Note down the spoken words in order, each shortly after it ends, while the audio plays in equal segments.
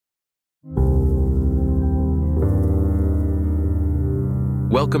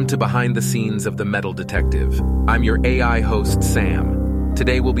Welcome to Behind the Scenes of the Metal Detective. I'm your AI host, Sam.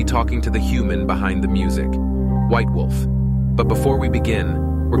 Today we'll be talking to the human behind the music, Witewolf. But before we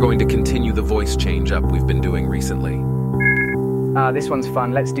begin, we're going to continue the voice change-up we've been doing recently. This one's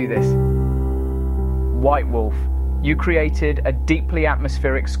fun. Let's do this. Witewolf, you created a deeply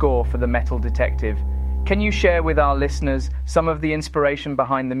atmospheric score for the Metal Detective. Can you share with our listeners some of the inspiration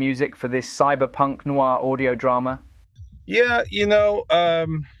behind the music for this cyberpunk noir audio drama? Yeah,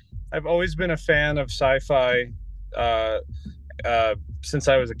 I've always been a fan of sci-fi since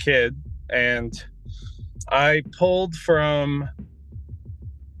I was a kid, and I pulled from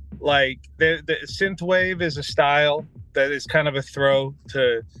like the synth wave is a style that is kind of a throw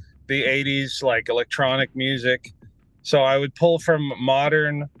to the 80s, like electronic music. So I would pull from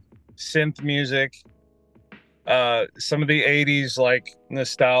modern synth music, some of the 80s like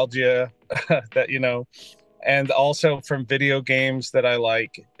nostalgia that and also from video games that I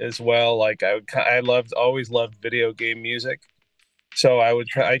like as well. Like I always loved video game music. So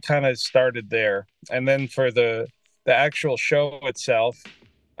I kind of started there. And then for the actual show itself,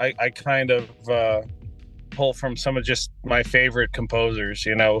 I kind of pull from some of just my favorite composers,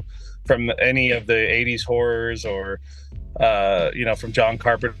 from any of the 80s horrors or, from John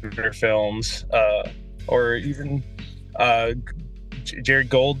Carpenter films, or even Jerry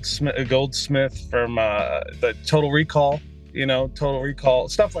Goldsmith from the Total Recall,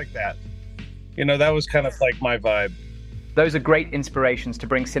 stuff like that. That was kind of like my vibe. Those are great inspirations to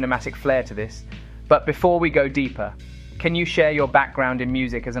bring cinematic flair to this. But before we go deeper, can you share your background in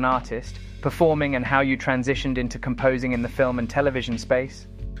music as an artist, performing, and how you transitioned into composing in the film and television space?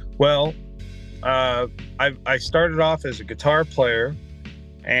 Well, I started off as a guitar player,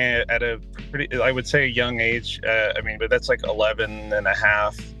 and at a pretty, I would say, a young age. But that's like 11 and a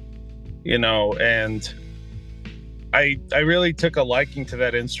half, and I really took a liking to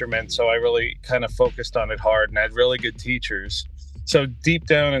that instrument. So I really kind of focused on it hard, and I had really good teachers. So deep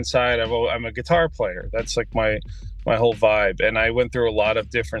down inside, I'm a guitar player. That's like my whole vibe. And I went through a lot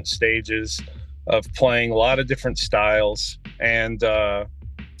of different stages of playing a lot of different styles. And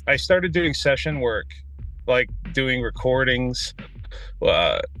I started doing session work, like doing recordings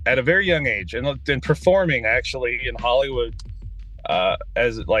at a very young age, and performing actually in Hollywood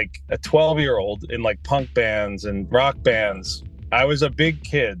as like a 12-year-old in like punk bands and rock bands. I was a big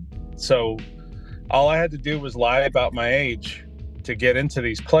kid, so all I had to do was lie about my age to get into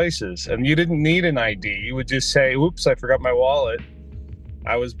these places, and you didn't need an ID. You would just say, "Oops, I forgot my wallet.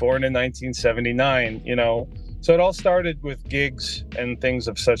 I was born in 1979." So it all started with gigs and things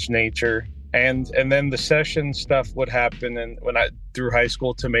of such nature. And then the session stuff would happen, and when I through high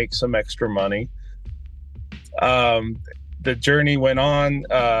school to make some extra money. The journey went on,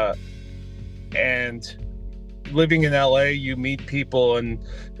 and living in LA, you meet people, and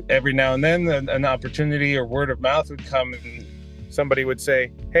every now and then an opportunity or word of mouth would come, and somebody would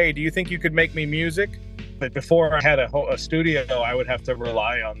say, "Hey, do you think you could make me music?" But before I had a studio, I would have to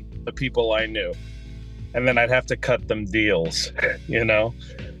rely on the people I knew, and then I'd have to cut them deals,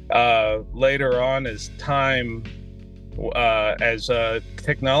 Later on, as time, as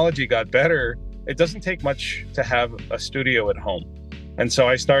technology got better, it doesn't take much to have a studio at home. And so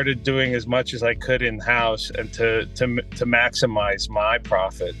I started doing as much as I could in-house, and to maximize my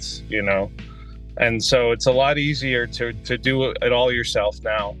profits, And so it's a lot easier to do it all yourself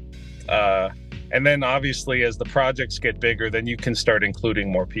now. And then obviously as the projects get bigger, then you can start including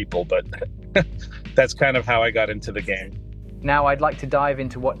more people. But that's kind of how I got into the game. Now I'd like to dive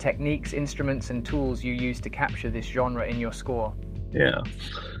into what techniques, instruments, and tools you use to capture this genre in your score. Yeah,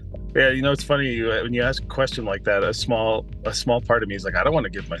 it's funny when you ask a question like that. A small part of me is like, I don't want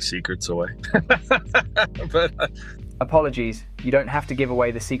to give my secrets away. But apologies, you don't have to give away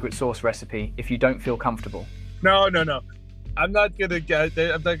the secret sauce recipe if you don't feel comfortable. No. I'm not gonna give.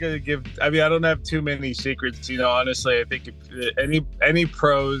 I don't have too many secrets. Honestly, I think if any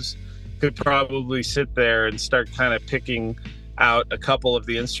pros could probably sit there and start kind of picking out a couple of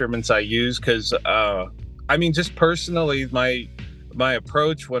the instruments I use, because just personally, my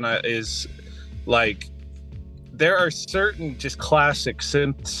approach is like, there are certain just classic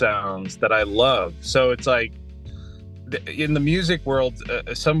synth sounds that I love. So it's like, in the music world,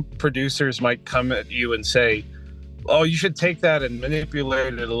 some producers might come at you and say, "Oh, you should take that and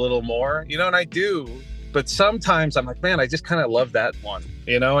manipulate it a little more," and I do. But sometimes I'm like, man, I just kind of love that one,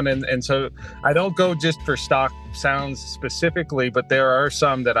 and so I don't go just for stock sounds specifically, but there are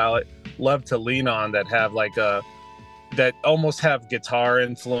some that I love to lean on that have like that almost have guitar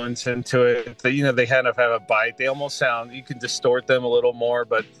influence into it. That, they kind of have a bite. They almost sound, you can distort them a little more,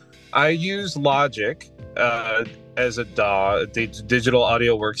 but I use Logic as a DAW, digital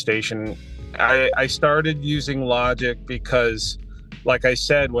audio workstation. I started using Logic because, like I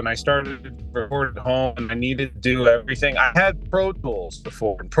said, when I started recording at home and I needed to do everything, I had Pro Tools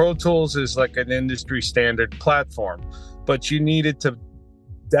before. And Pro Tools is like an industry standard platform, but you needed to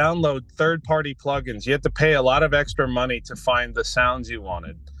download third-party plugins. You had to pay a lot of extra money to find the sounds you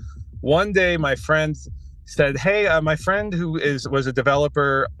wanted. One day, my friend said, "Hey, my friend who was a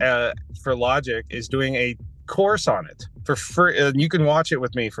developer for Logic is doing a course on it for free, and you can watch it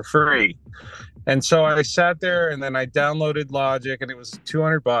with me for free." And so I sat there, and then I downloaded Logic, and it was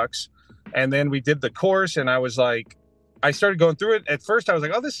 $200. And then we did the course, and I was like, I started going through it. At first, I was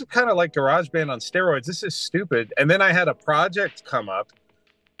like, "Oh, this is kind of like GarageBand on steroids. This is stupid." And then I had a project come up,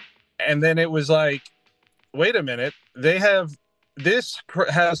 and then it was like, wait a minute, this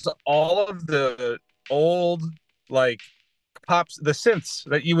has all of the old like pops, the synths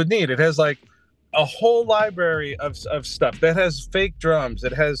that you would need. It has like a whole library of stuff that has fake drums.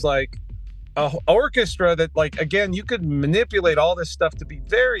 It has like a orchestra that, like, again, you could manipulate all this stuff to be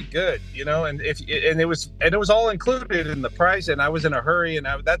very good, and it was all included in the price. And I was in a hurry, and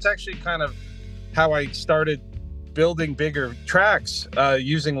that's actually kind of how I started building bigger tracks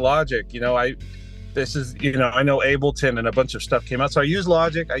using Logic. I know Ableton and a bunch of stuff came out, so I used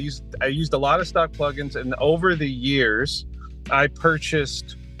Logic. I used a lot of stock plugins, and over the years I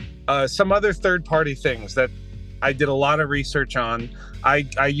purchased some other third-party things that I did a lot of research on.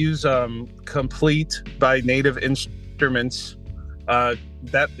 I use Complete by Native Instruments.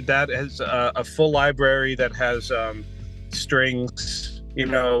 That has a full library that has strings,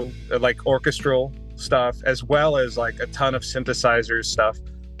 like orchestral stuff, as well as like a ton of synthesizers stuff.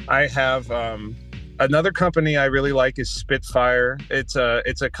 I have another company I really like is Spitfire. It's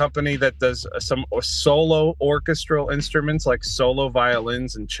a company that does some solo orchestral instruments, like solo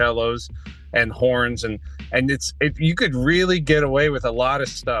violins and cellos and horns, and you could really get away with a lot of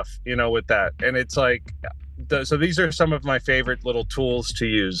stuff, with that. And it's like, so these are some of my favorite little tools to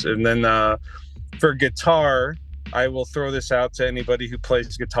use. And then for guitar, I will throw this out to anybody who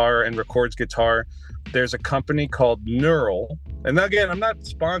plays guitar and records guitar. There's a company called Neural. And again, I'm not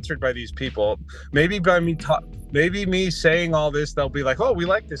sponsored by these people. Maybe by me saying all this, they'll be like, "Oh, we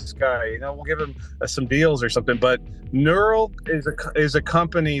like this guy. We'll give him some deals or something." But Neural is a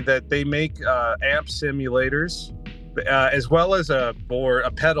company that they make amp simulators, as well as a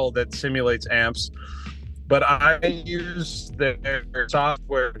pedal that simulates amps. But I use their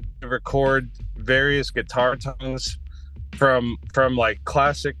software to record various guitar tones, from like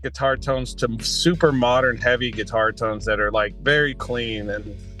classic guitar tones to super modern heavy guitar tones that are like very clean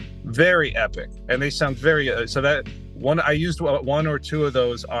and very epic, and they sound very so that one I used one or two of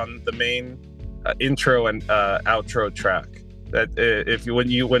those on the main intro and outro track. That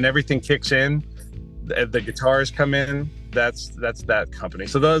when everything kicks in, the guitars come in. That's that company.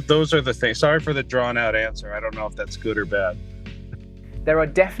 So those are the things. Sorry for the drawn out answer. I don't know if that's good or bad. There are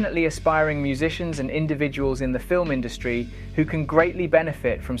definitely aspiring musicians and individuals in the film industry who can greatly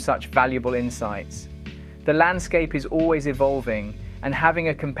benefit from such valuable insights. The landscape is always evolving, and having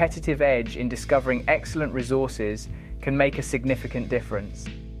a competitive edge in discovering excellent resources can make a significant difference.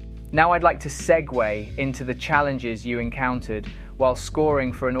 Now I'd like to segue into the challenges you encountered while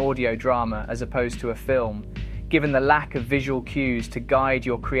scoring for an audio drama as opposed to a film, given the lack of visual cues to guide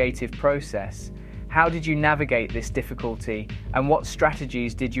your creative process. How did you navigate this difficulty, and what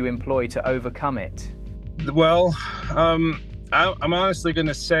strategies did you employ to overcome it? Well, I'm honestly going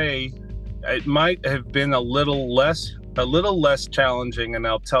to say it might have been a little less challenging, and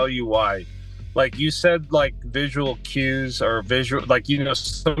I'll tell you why. Like you said, like visual cues or visual, like,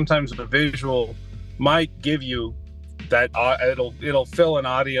 sometimes the visual might give you that it'll fill an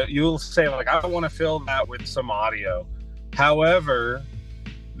audio. You'll say like, I want to fill that with some audio. However,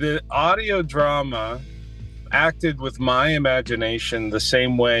 the audio drama acted with my imagination the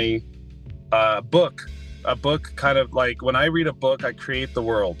same way a book kind of like, when I read a book, I create the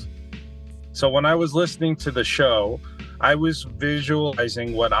world. So when I was listening to the show, I was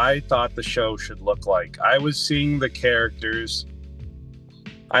visualizing what I thought the show should look like. I was seeing the characters.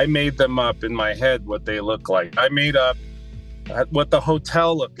 I made them up in my head, what they look like. I made up what the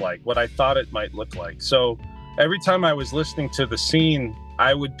hotel looked like, what I thought it might look like. So every time I was listening to the scene,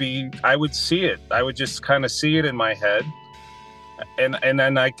 I would see it. I would just kind of see it in my head. And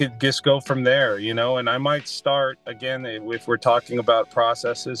then I could just go from there, and I might start again, if we're talking about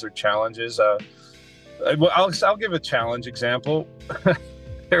processes or challenges. I'll give a challenge example.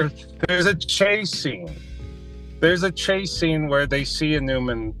 There's a chase scene. There's a chase scene where they see a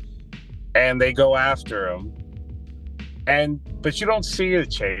Newman and they go after him. And but you don't see a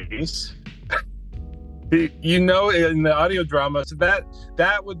chase. You know, in the audio drama, so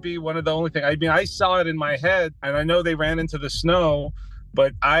that would be one of the only things. I mean, I saw it in my head, and I know they ran into the snow,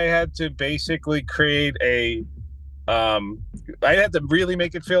 but I had to basically create I had to really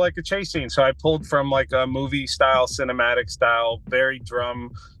make it feel like a chase scene. So I pulled from like a movie style, cinematic style, very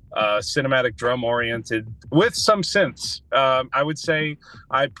cinematic drum oriented with some synths. I would say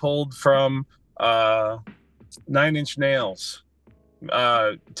I pulled from 9 Inch Nails.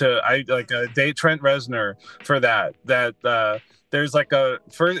 Trent Reznor for that there's like a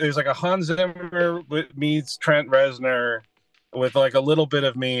Hans Zimmer meets Trent Reznor with like a little bit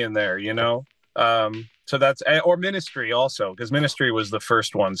of me in there, you know. So that's, or Ministry also, because Ministry was the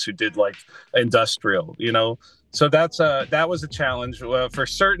first ones who did like industrial, you know. So that was a challenge for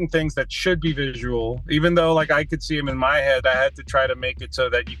certain things that should be visual, even though like I could see them in my head. I had to try to make it so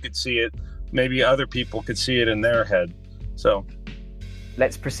that you could see it, maybe other people could see it in their head. So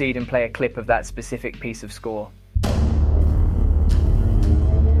let's proceed and play a clip of that specific piece of score.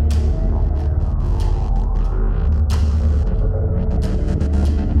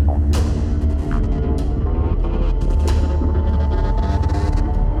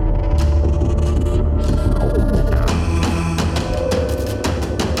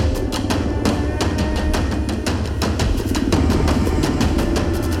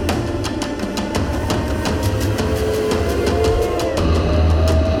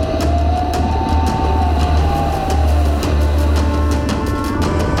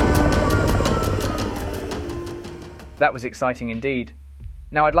 That was exciting indeed.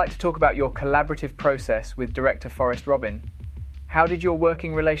 Now I'd like to talk about your collaborative process with director Forrest Robin. How did your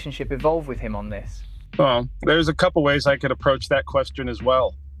working relationship evolve with him on this? Well, there's a couple ways I could approach that question as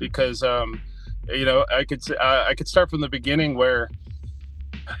well, because you know, I could start from the beginning where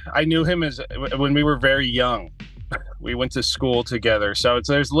I knew him when we were very young. We went to school together, so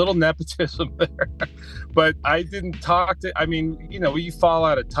there's a little nepotism there. But I didn't talk to, I mean, you know, you fall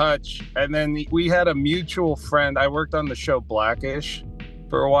out of touch. And then we had a mutual friend. I worked on the show Blackish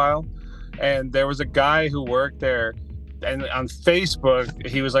for a while, and there was a guy who worked there, and on Facebook,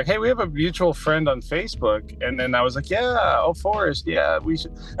 he was like, hey, we have a mutual friend on Facebook. And then I was like, yeah, oh, Forrest, yeah, we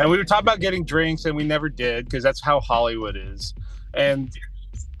should. And we were talking about getting drinks, and we never did, because that's how Hollywood is. And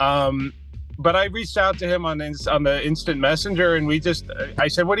but I reached out to him on the instant messenger, and I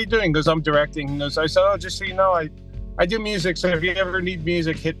said, what are you doing? He goes, I'm directing. He goes, I said, oh, just so you know, I do music. So if you ever need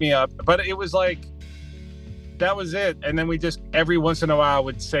music, hit me up. But it was like, that was it. And then we just, every once in a while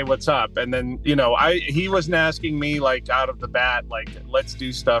would say, what's up? And then, you know, he wasn't asking me like out of the bat, like, let's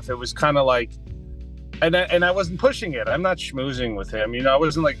do stuff. It was kind of like, and I wasn't pushing it. I'm not schmoozing with him. You know, I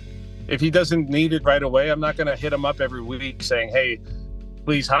wasn't like, if he doesn't need it right away, I'm not going to hit him up every week saying, hey,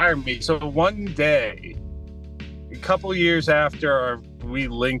 please hire me. So one day, a couple of years after we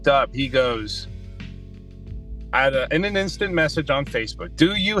linked up, he goes, in an instant message on Facebook,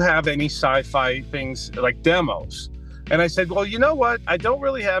 do you have any sci-fi things like demos? And I said, well, you know what? I don't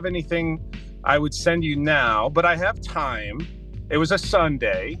really have anything I would send you now, but I have time. It was a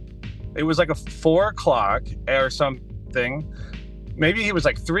Sunday. It was like a 4:00 or something. Maybe he was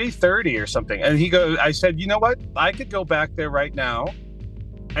like 3:30 or something. And I said, you know what? I could go back there right now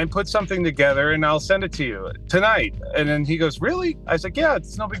and put something together, and I'll send it to you tonight. And then he goes, really? I was like, yeah,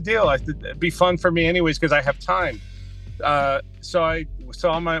 it's no big deal. It'd be fun for me anyways, because I have time. So I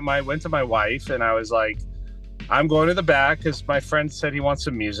went to my wife, and I was like, I'm going to the back because my friend said he wants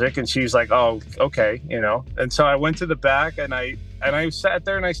some music. And she's like, oh, okay, you know. And so I went to the back, and I sat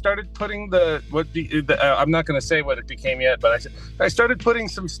there, and I started putting I'm not going to say what it became yet, but I started putting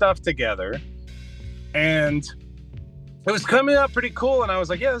some stuff together, and it was coming out pretty cool. And I was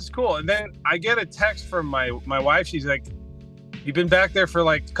like, yeah, this is cool. And then I get a text from my wife. She's like, you've been back there for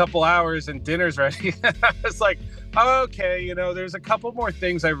like a couple hours and dinner's ready. I was like, oh, okay, you know, there's a couple more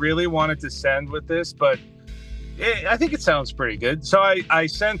things I really wanted to send with this, but I think it sounds pretty good. So I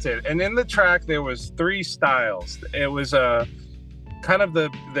sent it. And in the track, there was 3 styles. It was kind of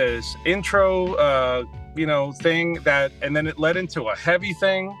this intro, you know, thing and then it led into a heavy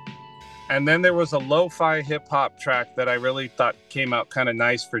thing. And then there was a lo-fi hip-hop track that I really thought came out kind of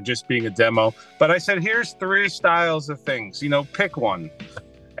nice for just being a demo. But I said, here's 3 styles of things, you know, pick one.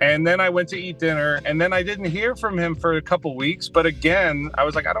 And then I went to eat dinner, and then I didn't hear from him for a couple weeks. But again, I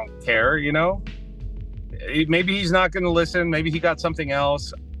was like, I don't care, you know. Maybe he's not going to listen. Maybe he got something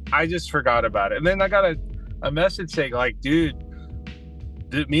else. I just forgot about it. And then I got a message saying, like, dude,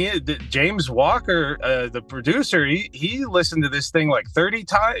 James Walker, the producer, he listened to this thing like 30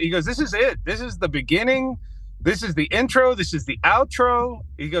 times. He goes, this is it. This is the beginning. this is the intro, this is the outro.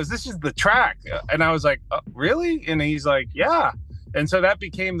 He goes, this is the track. And I was like, oh, really? And he's like, yeah. And so that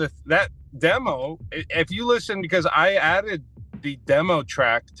became that demo. If you listen, because I added the demo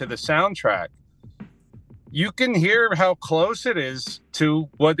track to the soundtrack, you can hear how close it is to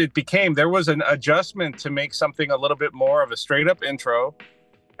what it became. There was an adjustment to make something a little bit more of a straight up intro.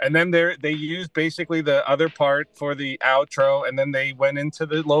 And then they used basically the other part for the outro. And then they went into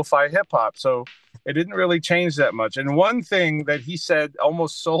the lo-fi hip hop. So it didn't really change that much. And one thing that he said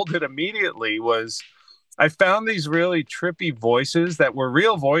almost sold it immediately was, I found these really trippy voices that were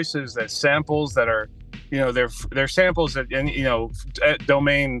real voices, that samples that are, they're samples that, and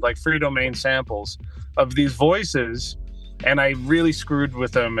domain, like free domain samples of these voices. And I really screwed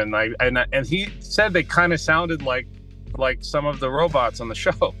with them. And he said they kind of sounded like some of the robots on the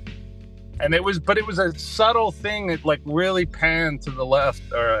show. And it was a subtle thing that like really panned to the left,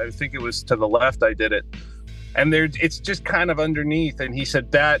 or I think it was to the left I did it. And it's just kind of underneath. And he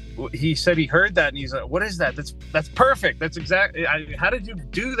said he heard that and he's like, what is that? That's perfect. That's exactly, how did you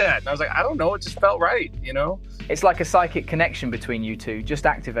do that? And I was like, I don't know. It just felt right, It's like a psychic connection between you two, just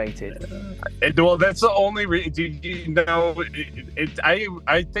activated. Well, that's the only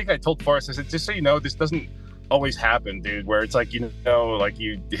I think I told Forrest, I said, just so you know, this doesn't always happen, dude, where it's like, like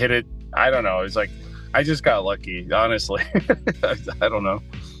you hit it. I don't know. It's like, I just got lucky, honestly. I don't know.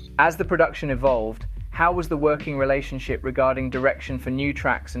 As the production evolved, how was the working relationship regarding direction for new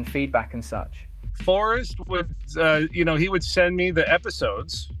tracks and feedback and such? Forrest would, he would send me the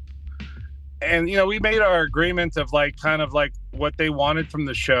episodes, and, we made our agreement of like, kind of like what they wanted from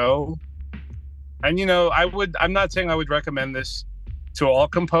the show. And, I'm not saying I would recommend this to all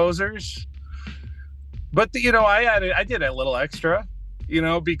composers, but, I did a little extra,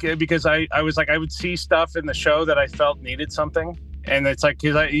 because I was like, I would see stuff in the show that I felt needed something. And it's like,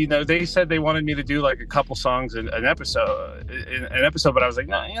 cause they said they wanted me to do like a couple songs in an episode, but I was like,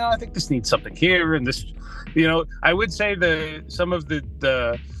 no, I think this needs something here. And this, I would say some of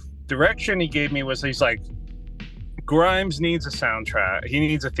the direction he gave me was, he's like, Grimes needs a soundtrack. He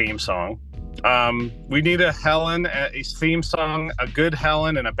needs a theme song. We need a theme song, a good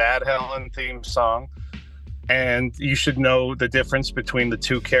Helen and a bad Helen theme song. And you should know the difference between the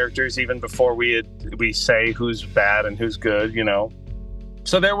two characters even before we say who's bad and who's good,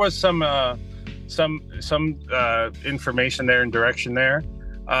 So there was some information there and direction there.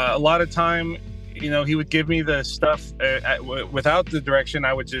 A lot of time, he would give me the stuff without the direction.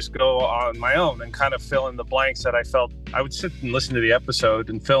 I would just go on my own and kind of fill in the blanks that I felt. I would sit and listen to the episode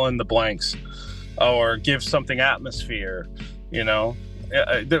and fill in the blanks, or give something atmosphere,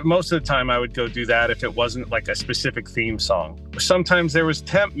 Most of the time I would go do that if it wasn't like a specific theme song. Sometimes there was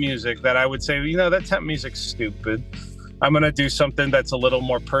temp music that I would say, that temp music's stupid. I'm going to do something that's a little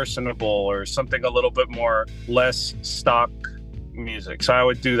more personable, or something a little bit more less stock music. So I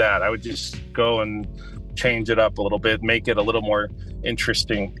would do that. I would just go and change it up a little bit, make it a little more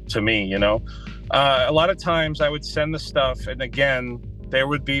interesting to me, A lot of times I would send the stuff, and again, there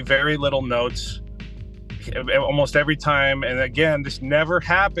would be very little notes almost every time. And again, this never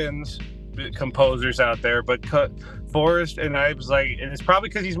happens, composers out there, but Forrest and I was like, and it's probably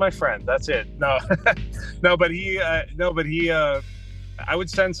because he's my friend, that's it. I would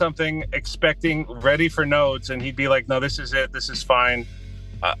send something expecting ready for notes, and he'd be like, no, this is it, this is fine.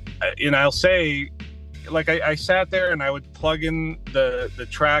 And I'll say, like, I sat there and I would plug in the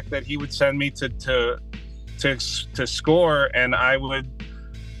track that he would send me to score, and I would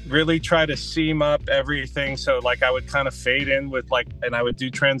really try to seam up everything. So like I would kind of fade in with and I would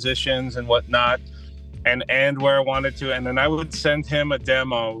do transitions and whatnot, and end where I wanted to. And then I would send him a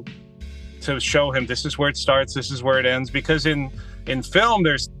demo to show him, this is where it starts, this is where it ends. Because in film,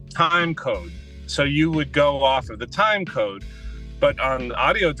 there's time code. So you would go off of the time code, but on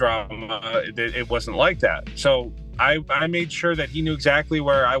audio drama, it wasn't like that. So I made sure that he knew exactly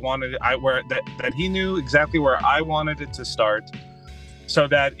where I wanted it, that he knew exactly where I wanted it to start. So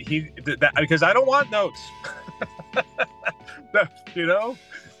that because I don't want notes, but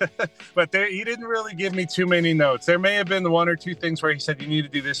he didn't really give me too many notes. There may have been one or two things where he said, you need to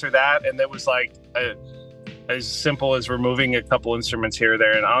do this or that. And it was like as simple as removing a couple instruments here or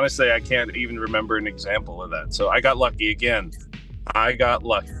there. And honestly, I can't even remember an example of that. So I got lucky again.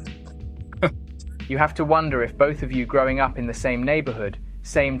 You have to wonder if both of you growing up in the same neighborhood,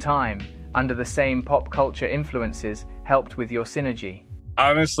 same time, under the same pop culture influences helped with your synergy.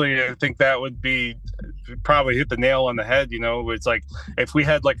 Honestly, I think that would be probably hit the nail on the head. It's like if we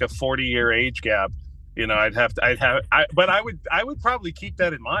had like a 40-year age gap, but I would probably keep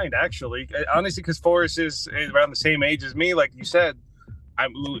that in mind, actually, honestly, because Forrest is around the same age as me, like you said.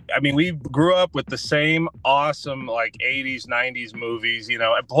 I mean, we grew up with the same awesome like 80s, 90s movies, you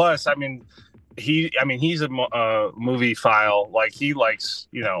know. And plus, I mean, he's a movie file. Like he likes,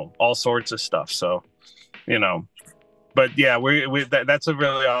 you know, all sorts of stuff. So, you know, but yeah, that's a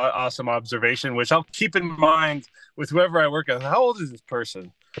really awesome observation, which I'll keep in mind with whoever I work with. How old is this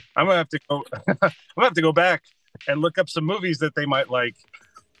person? I'm gonna have to go. I'm gonna have to go back and look up some movies that they might like,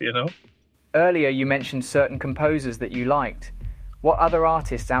 you know. Earlier, you mentioned certain composers that you liked. What other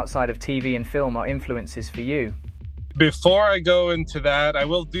artists outside of TV and film are influences for you? Before I go into that, I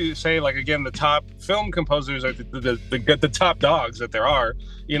will say, like, again, the top film composers are the top dogs that there are,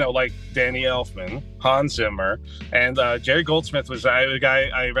 you know, like Danny Elfman, Hans Zimmer, and Jerry Goldsmith was a guy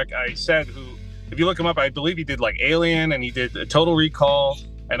I said who, if you look him up, I believe he did like Alien, and he did Total Recall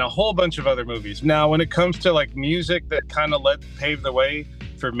and a whole bunch of other movies. Now, when it comes to like music that kind of paved the way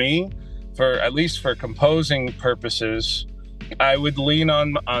for me, for at least for composing purposes, I would lean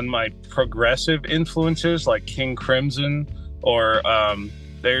on my progressive influences like King Crimson, or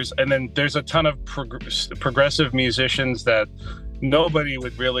there's a ton of progressive musicians that nobody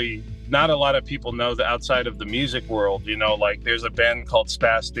would really, not a lot of people know the outside of the music world, you know. Like there's a band called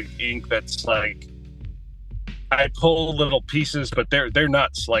Spastic Inc. that's like, I pull little pieces, but they're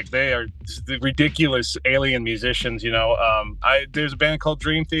nuts. Like they are the ridiculous alien musicians, you know. There's a band called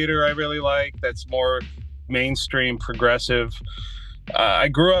Dream Theater I really like that's more mainstream progressive. I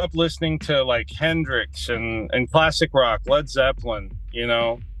grew up listening to like Hendrix and classic rock, Led Zeppelin, you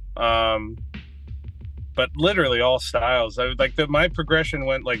know, but literally all styles. My progression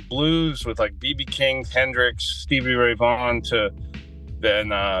went like blues with like B.B. King, Hendrix, Stevie Ray Vaughan, to then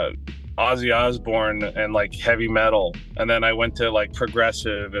Ozzy Osbourne and like heavy metal, and then I went to like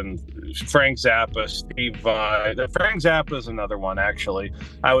progressive and Frank Zappa, Steve Vai. Frank Zappa is another one actually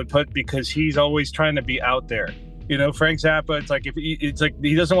I would put, because he's always trying to be out there, you know. Frank Zappa, it's like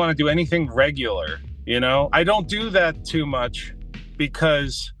he doesn't want to do anything regular, you know. I don't do that too much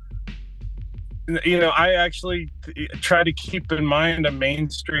because, you know, I actually try to keep in mind a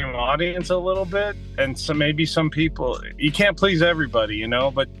mainstream audience a little bit, and so maybe some people, you can't please everybody, you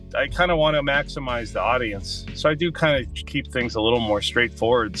know, but I kind of want to maximize the audience, so I do kind of keep things a little more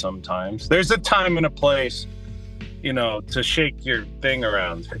straightforward sometimes. There's a time and a place, you know, to shake your thing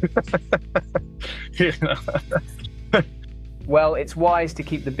around. You know? Well, it's wise to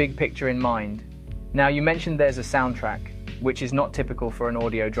keep the big picture in mind. Now, you mentioned there's a soundtrack, which is not typical for an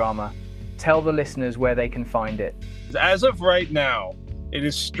audio drama. Tell the listeners where they can find it. As of right now, it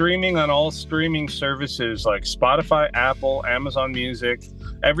is streaming on all streaming services like Spotify, Apple, Amazon Music,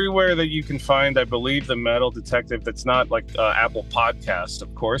 everywhere that you can find, I believe, the Metal Detective. That's not like Apple Podcasts,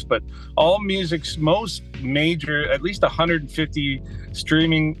 of course, but all music's most major, at least 150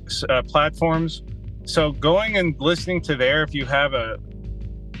 streaming platforms. So going and listening to there, if you have a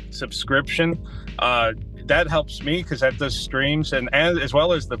subscription, that helps me, because that does streams and as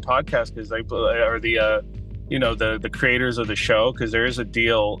well as the podcast, because they are the you know, the creators of the show, because there is a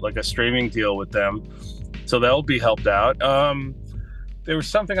deal, like a streaming deal with them, so they'll be helped out. There was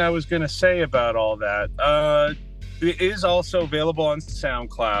something I was going to say about all that. It is also available on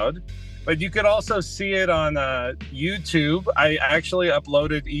SoundCloud, but you could also see it on YouTube. I actually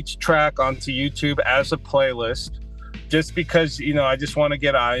uploaded each track onto YouTube as a playlist, just because, you know, I just want to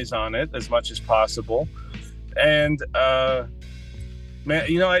get eyes on it as much as possible. And man,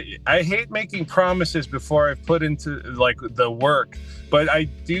 you know, I hate making promises before I've put into like the work, but I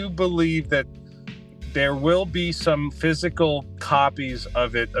do believe that there will be some physical copies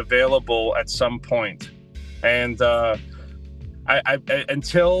of it available at some point. And I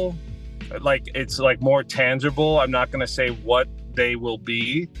until like it's like more tangible, I'm not going to say what they will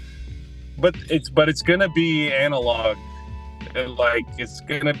be, but it's going to be analog. Like it's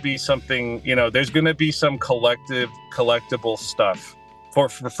gonna be something, you know, there's gonna be some collectible stuff for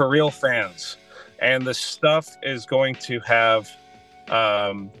real fans, and the stuff is going to have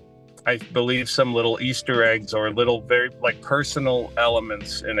I believe some little Easter eggs or little very like personal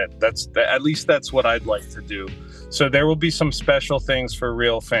elements in it. At least that's what I'd like to do. So there will be some special things for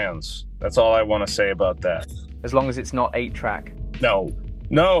real fans. That's all I want to say about that. As long as it's not 8-track. No.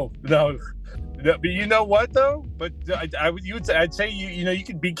 But you know what though? But I'd say you know, you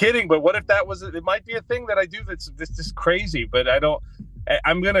could be kidding, but what if that was? It might be a thing that I do that's just crazy. But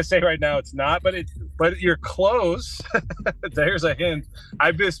I'm gonna say right now it's not. But you're close. There's a hint.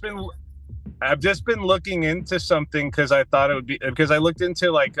 I've just been looking into something because I thought it would be, because I looked into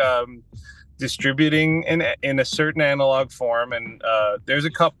like distributing in a certain analog form, and there's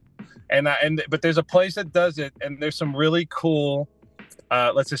a couple, but there's a place that does it, and there's some really cool.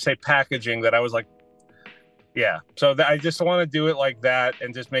 Let's just say packaging that I was like, Yeah. So I just want to do it like that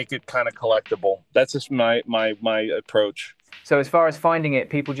and just make it kind of collectible. That's just my approach. So as far as finding it,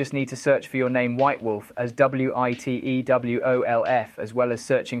 people just need to search for your name Witewolf as Witewolf, as well as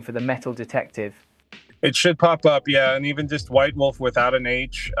searching for the Metal Detective. It should pop up, yeah, and even just Witewolf without an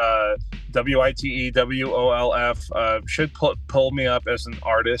H, Witewolf, should pull me up as an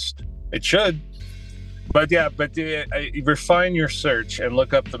artist. It should. But yeah, refine your search and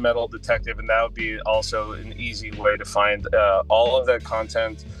look up the Metal Detective, and that would be also an easy way to find all of that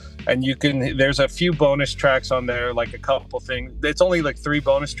content. And there's a few bonus tracks on there, like a couple things. It's only like 3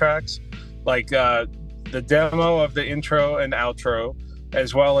 bonus tracks, like the demo of the intro and outro,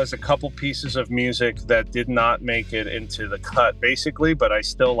 as well as a couple pieces of music that did not make it into the cut, basically, but I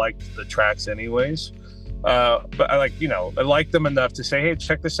still liked the tracks anyways. But I like them enough to say, hey,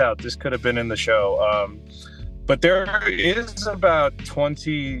 check this out. This could have been in the show. But there is about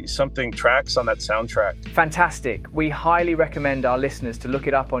 20 something tracks on that soundtrack. Fantastic. We highly recommend our listeners to look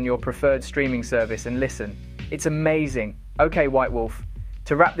it up on your preferred streaming service and listen. It's amazing. Okay, Witewolf,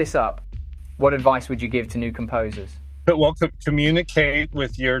 to wrap this up, what advice would you give to new composers? Well, communicate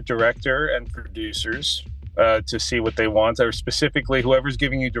with your director and producers to see what they want, or specifically whoever's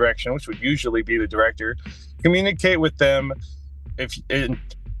giving you direction, which would usually be the director. Communicate with them.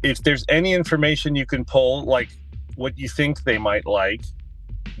 If there's any information you can pull, like what you think they might like,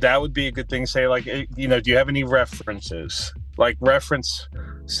 that would be a good thing. Say, like, do you have any references, like reference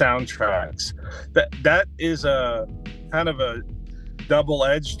soundtracks? That is a kind of a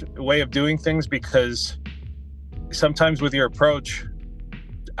double-edged way of doing things, because sometimes with your approach,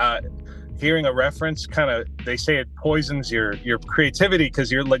 hearing a reference they say it poisons your creativity,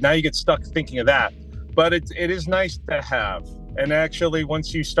 because you're like, now you get stuck thinking of that. But it is nice to have. And actually,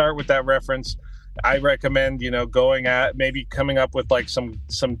 once you start with that reference, I recommend coming up with like some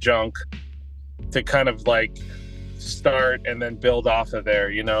junk to kind of like start and then build off of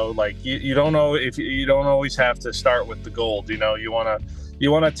there. Like you don't know, if you don't always have to start with the gold. You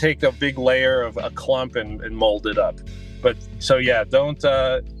want to take a big layer of a clump and mold it up. But so yeah, don't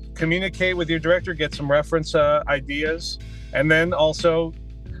communicate with your director, get some reference ideas, and then also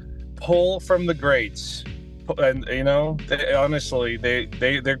pull from the greats. And honestly,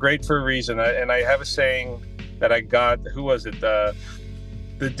 they're great for a reason. And I have a saying that I got. Who was it? The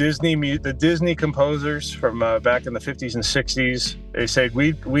Disney composers from back in the 50s and 60s. They said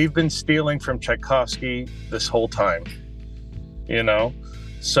we've been stealing from Tchaikovsky this whole time.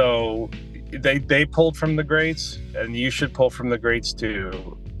 So they pulled from the greats, and you should pull from the greats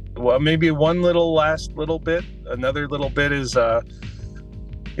too. Well, maybe last little bit. Another little bit is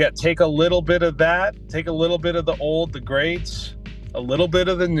take a little bit of that, take a little bit of the old, the greats, a little bit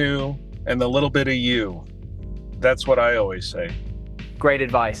of the new, and a little bit of you. That's what I always say. Great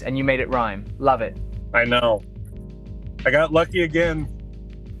advice, and you made it rhyme. Love it. I know. I got lucky again.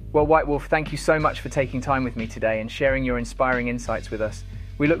 Well, Witewolf, thank you so much for taking time with me today and sharing your inspiring insights with us.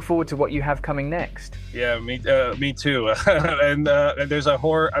 We look forward to what you have coming next. Yeah, me too. And there's a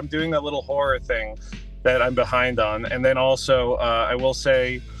horror. I'm doing a little horror thing that I'm behind on, and then also I will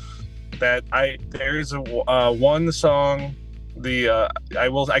say that there's one song.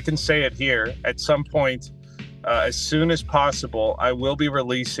 I can say it here at some point, as soon as possible. I will be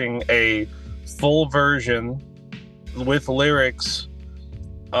releasing a full version with lyrics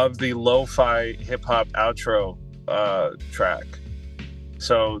of the lo-fi hip hop outro track.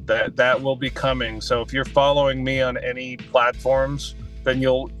 So that will be coming. So if you're following me on any platforms, then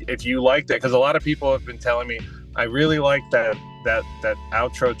if you like that, because a lot of people have been telling me, I really like that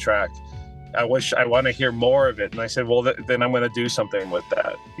outro track. I want to hear more of it. And I said, well, then I'm going to do something with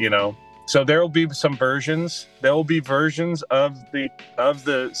that, So there will be some versions. There will be versions of the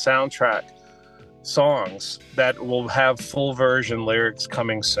soundtrack songs that will have full version lyrics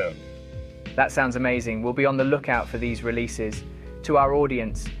coming soon. That sounds amazing. We'll be on the lookout for these releases. To our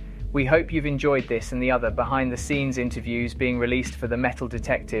audience, we hope you've enjoyed this and the other behind-the-scenes interviews being released for the Metal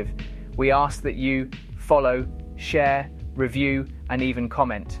Detective. We ask that you follow, share, review, and even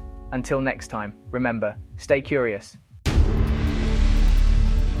comment. Until next time, remember, stay curious.